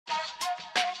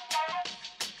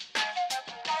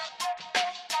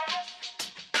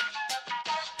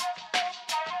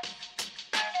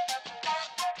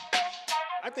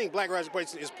think black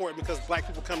graduation is important because black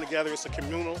people come together. It's a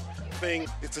communal thing.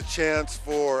 It's a chance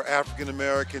for African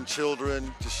American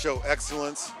children to show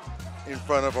excellence in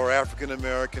front of our African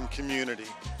American community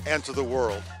and to the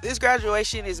world. This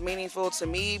graduation is meaningful to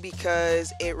me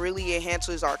because it really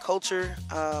enhances our culture.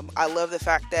 I love the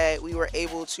fact that we were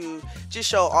able to just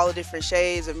show all the different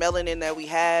shades of melanin that we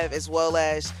have, as well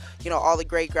as, you know, all the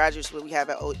great graduates that we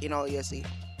have at OUSD.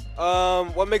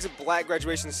 What makes a black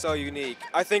graduation so unique?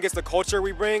 I think it's the culture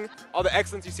we bring, all the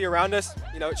excellence you see around us,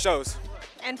 you know, it shows.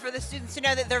 And for the students to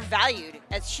know that they're valued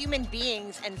as human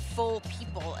beings and full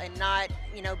people and not,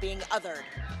 you know, being othered.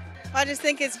 I just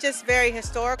think it's just very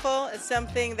historical. It's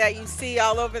something that you see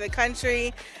all over the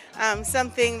country,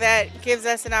 something that gives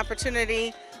us an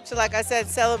opportunity to, like I said,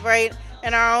 celebrate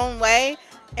in our own way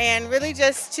and really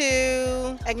just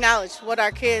to acknowledge what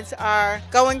our kids are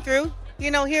going through,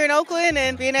 you know, here in Oakland,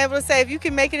 and being able to say if you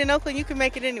can make it in Oakland, you can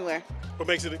make it anywhere. What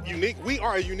makes it unique, we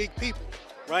are a unique people.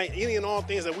 Right? Any and all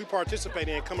things that we participate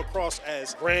in come across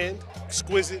as grand,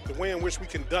 exquisite. The way in which we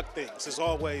conduct things is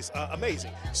always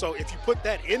amazing. So if you put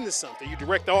that into something, you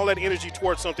direct all that energy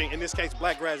towards something, in this case,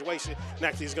 black graduation,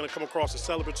 naturally is going to come across as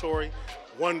celebratory,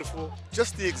 wonderful.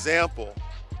 Just the example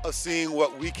of seeing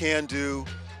what we can do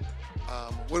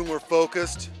when we're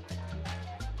focused.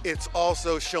 It's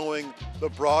also showing the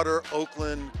broader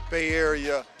Oakland, Bay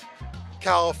Area,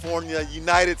 California,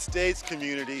 United States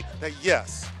community that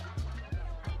yes,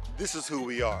 this is who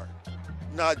we are,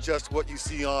 not just what you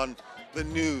see on the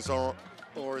news or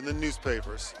in the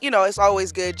newspapers. You know, it's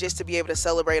always good just to be able to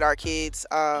celebrate our kids.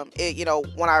 You know,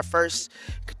 when I first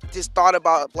just thought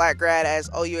about Black Grad as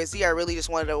OUSD, I really just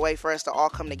wanted a way for us to all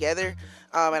come together.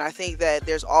 And I think that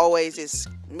there's always this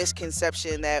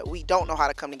misconception that we don't know how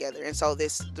to come together. And so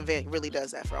this event really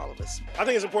does that for all of us. I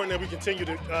think it's important that we continue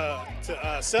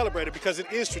to celebrate it because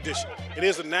it is tradition. It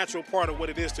is a natural part of what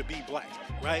it is to be black,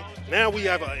 right? Now we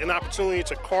have an opportunity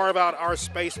to carve out our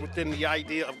space within the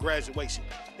idea of graduation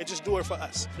and just do it for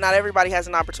us. Not everybody has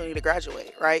an opportunity to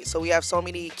graduate, right? So we have so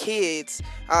many kids,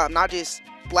 not just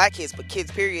black kids, but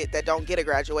kids period, that don't get a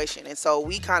graduation. And so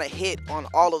we kind of hit on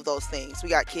all of those things. We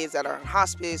got kids that are in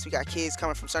hospice, we got kids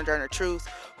coming from Sojourner Truth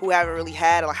who haven't really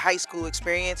had a high school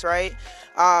experience, right?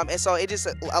 And so it just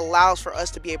allows for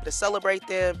us to be able to celebrate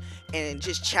them and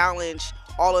just challenge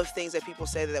all of the things that people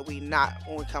say that we not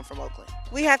when we come from Oakland.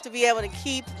 We have to be able to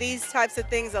keep these types of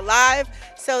things alive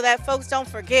so that folks don't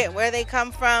forget where they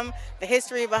come from, the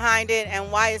history behind it,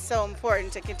 and why it's so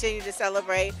important to continue to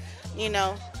celebrate, you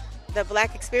know, the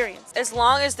black experience. As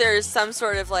long as there's some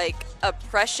sort of like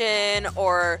oppression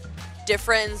or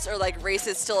difference or like race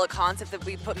is still a concept that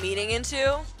we put meaning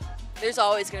into, there's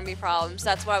always going to be problems.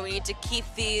 That's why we need to keep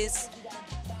these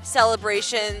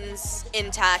celebrations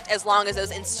intact as long as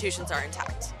those institutions are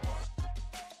intact.